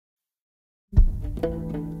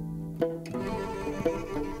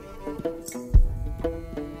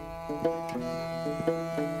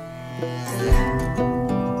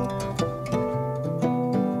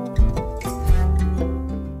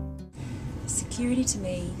Security to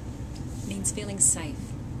me means feeling safe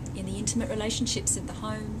in the intimate relationships of the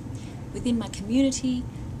home, within my community,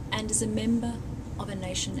 and as a member of a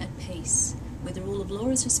nation at peace, where the rule of law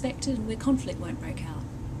is respected and where conflict won't break out.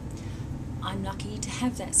 I'm lucky to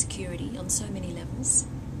have that security on so many levels,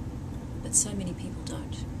 but so many people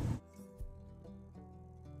don't.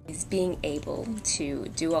 Is being able to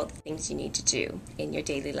do all the things you need to do in your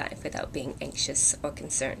daily life without being anxious or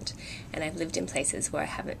concerned. And I've lived in places where I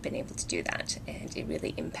haven't been able to do that, and it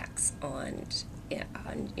really impacts on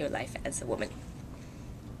your life as a woman.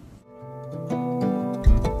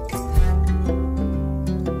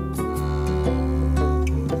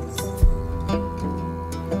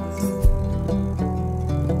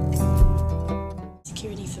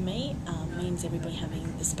 Security for me means everybody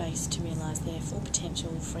having the space to realise their full potential,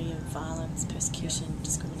 free of violence, persecution,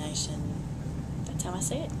 discrimination. That's how I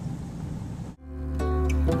see it.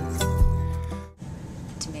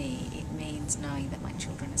 To me, it means knowing that my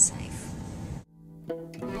children are safe.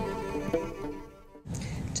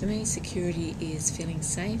 To me, security is feeling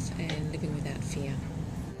safe and living without fear.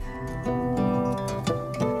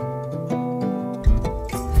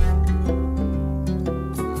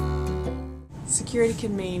 Security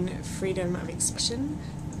can mean freedom of expression,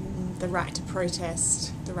 the right to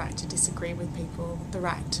protest, the right to disagree with people, the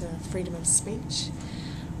right to freedom of speech,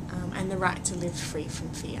 and the right to live free from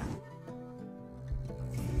fear.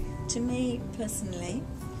 To me personally,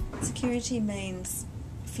 security means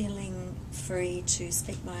feeling free to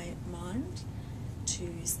speak my mind, to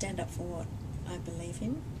stand up for what I believe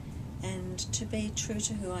in, and to be true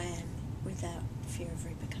to who I am without fear of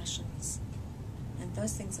repercussions. And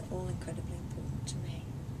those things are all incredibly important to me.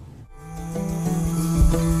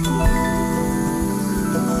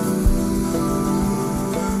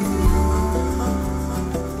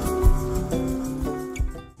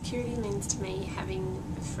 Security means to me having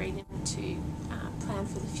the freedom to plan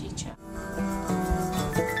for the future.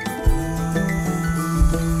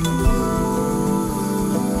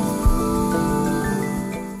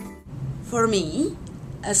 For me,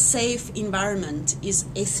 a safe environment is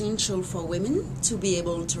essential for women to be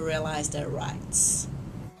able to realize their rights.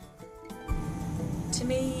 To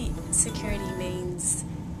me, security means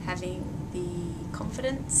having the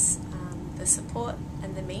confidence, the support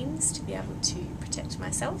and the means to be able to protect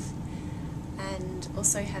myself, and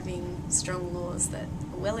also having strong laws that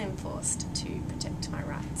are well enforced to protect my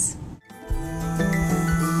rights.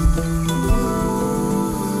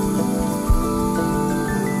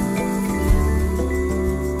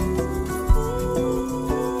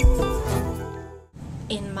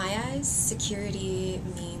 In my eyes, security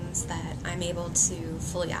means that I'm able to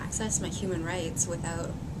fully access my human rights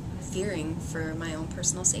without fearing for my own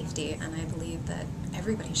personal safety, and I believe that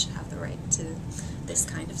everybody should have the right to this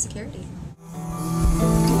kind of security.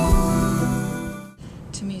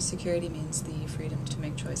 To me, security means the freedom to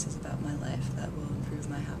make choices about my life that will improve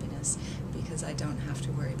my happiness, because I don't have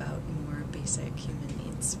to worry about more basic human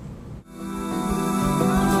needs.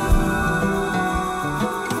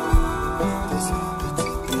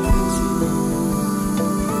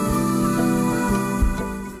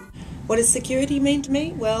 What does security mean to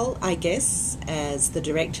me? Well, I guess as the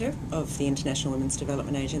director of the International Women's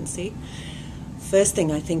Development Agency, first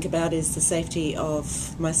thing I think about is the safety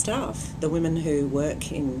of my staff, the women who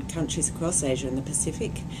work in countries across Asia and the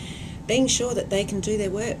Pacific, being sure that they can do their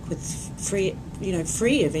work with free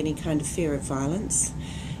of any kind of fear of violence,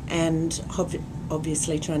 and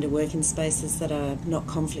obviously trying to work in spaces that are not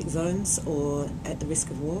conflict zones or at the risk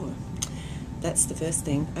of war. That's the first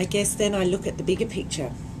thing. I guess then I look at the bigger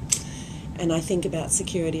picture and I think about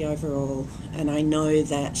security overall, and I know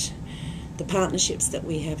that the partnerships that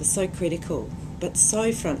we have are so critical, but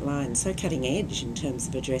so frontline, so cutting edge in terms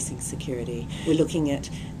of addressing security. We're looking at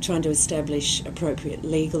trying to establish appropriate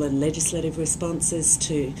legal and legislative responses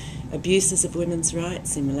to abuses of women's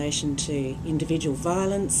rights in relation to individual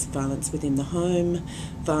violence, violence within the home,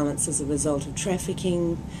 violence as a result of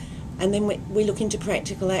trafficking. And then we look into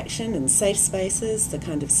practical action and safe spaces, the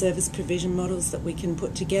kind of service provision models that we can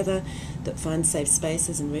put together that find safe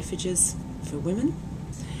spaces and refuges for women.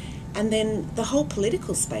 And then the whole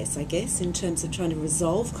political space, I guess, in terms of trying to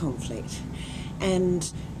resolve conflict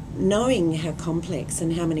and knowing how complex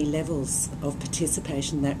and how many levels of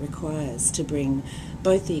participation that requires to bring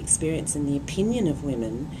both the experience and the opinion of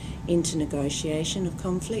women into negotiation of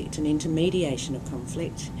conflict and into mediation of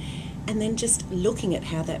conflict. And then just looking at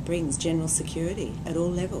how that brings general security at all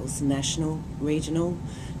levels, national, regional,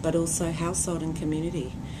 but also household and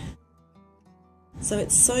community. So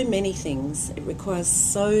it's so many things, it requires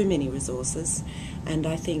so many resources, and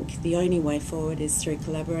I think the only way forward is through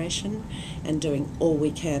collaboration and doing all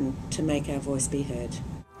we can to make our voice be heard.